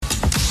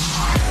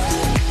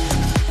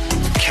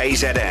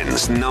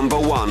KZN's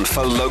 #1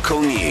 for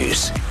local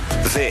news.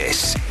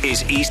 This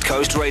is East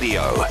Coast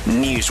Radio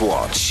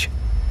Newswatch.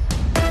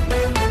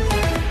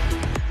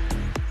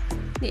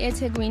 The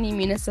eThekwini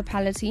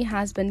municipality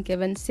has been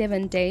given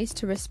 7 days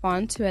to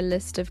respond to a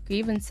list of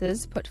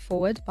grievances put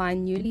forward by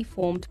newly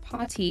formed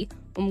party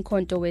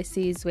Umkhonto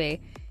weSizwe.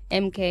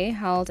 MK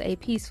held a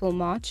peaceful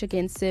march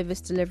against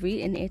service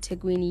delivery in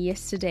eThekwini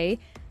yesterday,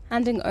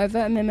 handing over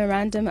a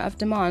memorandum of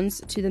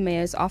demands to the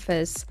mayor's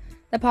office.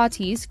 The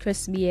party's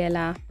Chris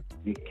Biela.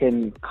 We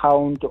can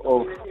count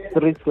of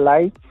street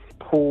lights,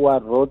 poor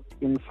road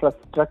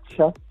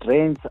infrastructure,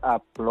 drains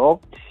are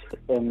blocked,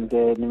 and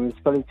the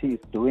municipality is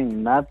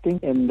doing nothing,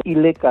 and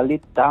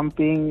illegally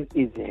dumping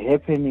is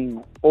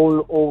happening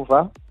all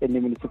over, and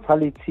the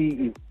municipality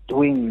is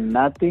doing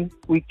nothing.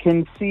 We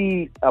can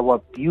see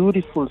our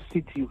beautiful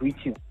city,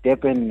 which is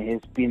Durban,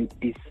 has been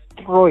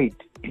destroyed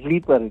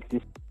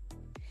deliberately.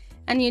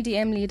 And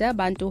UDM leader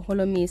Bantu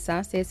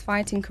Holomisa says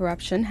fighting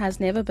corruption has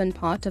never been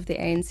part of the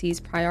ANC's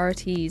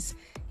priorities.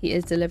 He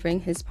is delivering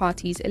his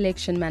party's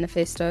election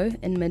manifesto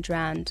in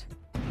Midrand.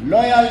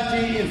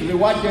 Loyalty is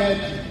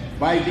rewarded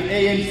by the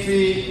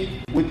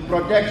ANC with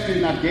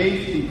protection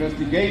against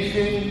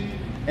investigation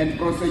and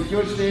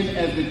prosecution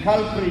as the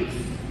culprits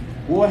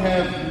who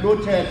have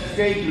looted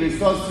state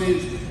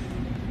resources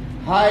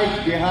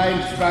hide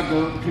behind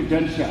struggle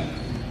credentials.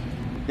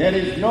 There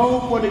is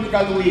no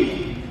political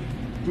will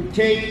to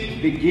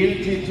take the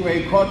guilty to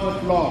a court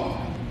of law,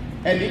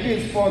 and it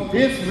is for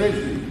this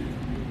reason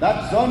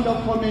that Zondo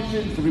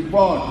Commission's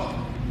report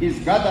is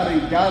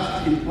gathering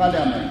dust in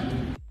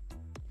Parliament.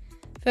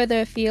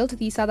 Further afield,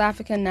 the South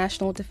African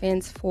National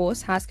Defence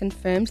Force has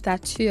confirmed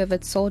that 2 of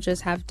its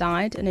soldiers have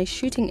died in a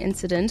shooting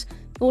incident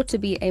thought to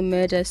be a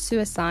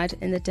murder-suicide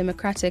in the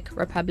Democratic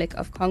Republic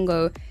of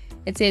Congo.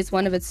 It says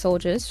one of its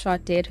soldiers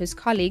shot dead his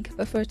colleague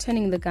before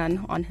turning the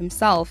gun on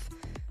himself.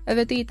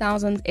 Over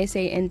 3,000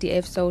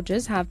 SANDF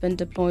soldiers have been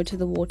deployed to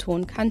the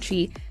war-torn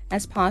country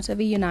as part of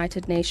a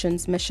United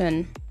Nations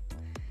mission.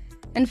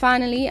 And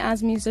finally,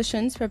 as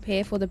musicians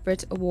prepare for the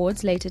Brit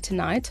Awards later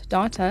tonight,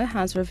 data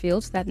has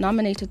revealed that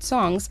nominated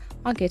songs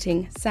are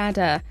getting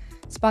sadder.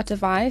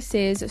 Spotify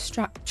says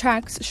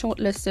tracks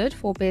shortlisted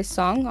for Best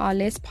Song are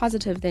less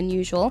positive than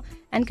usual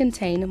and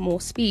contain more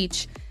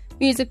speech.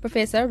 Music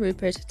professor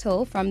Rupert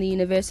Till from the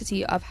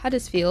University of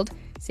Huddersfield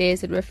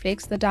says it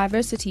reflects the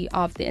diversity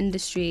of the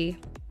industry.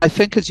 I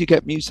think as you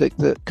get music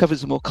that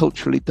covers a more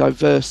culturally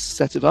diverse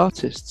set of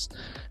artists,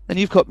 then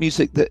you've got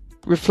music that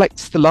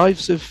reflects the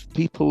lives of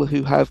people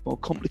who have more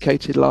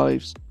complicated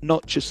lives,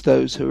 not just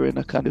those who are in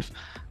a kind of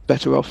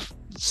better off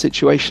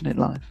situation in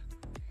life.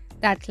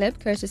 That clip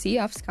courtesy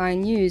of Sky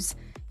News.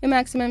 Your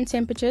maximum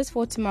temperatures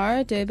for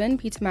tomorrow: Durban,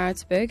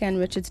 Pietermaritzburg and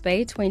Richards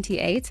Bay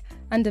 28,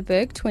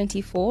 Underberg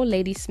 24,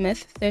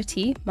 Ladysmith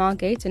 30,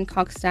 Margate and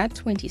Kokstad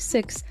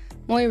 26,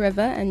 Moy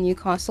River and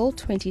Newcastle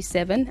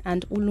 27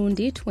 and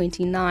Ulundi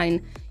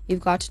 29. You've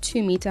got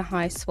 2-meter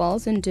high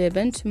swells in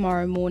Durban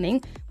tomorrow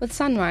morning with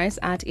sunrise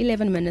at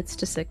 11 minutes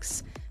to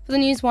 6. For the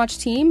Newswatch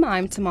team,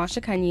 I'm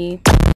Tamasha Kanyi.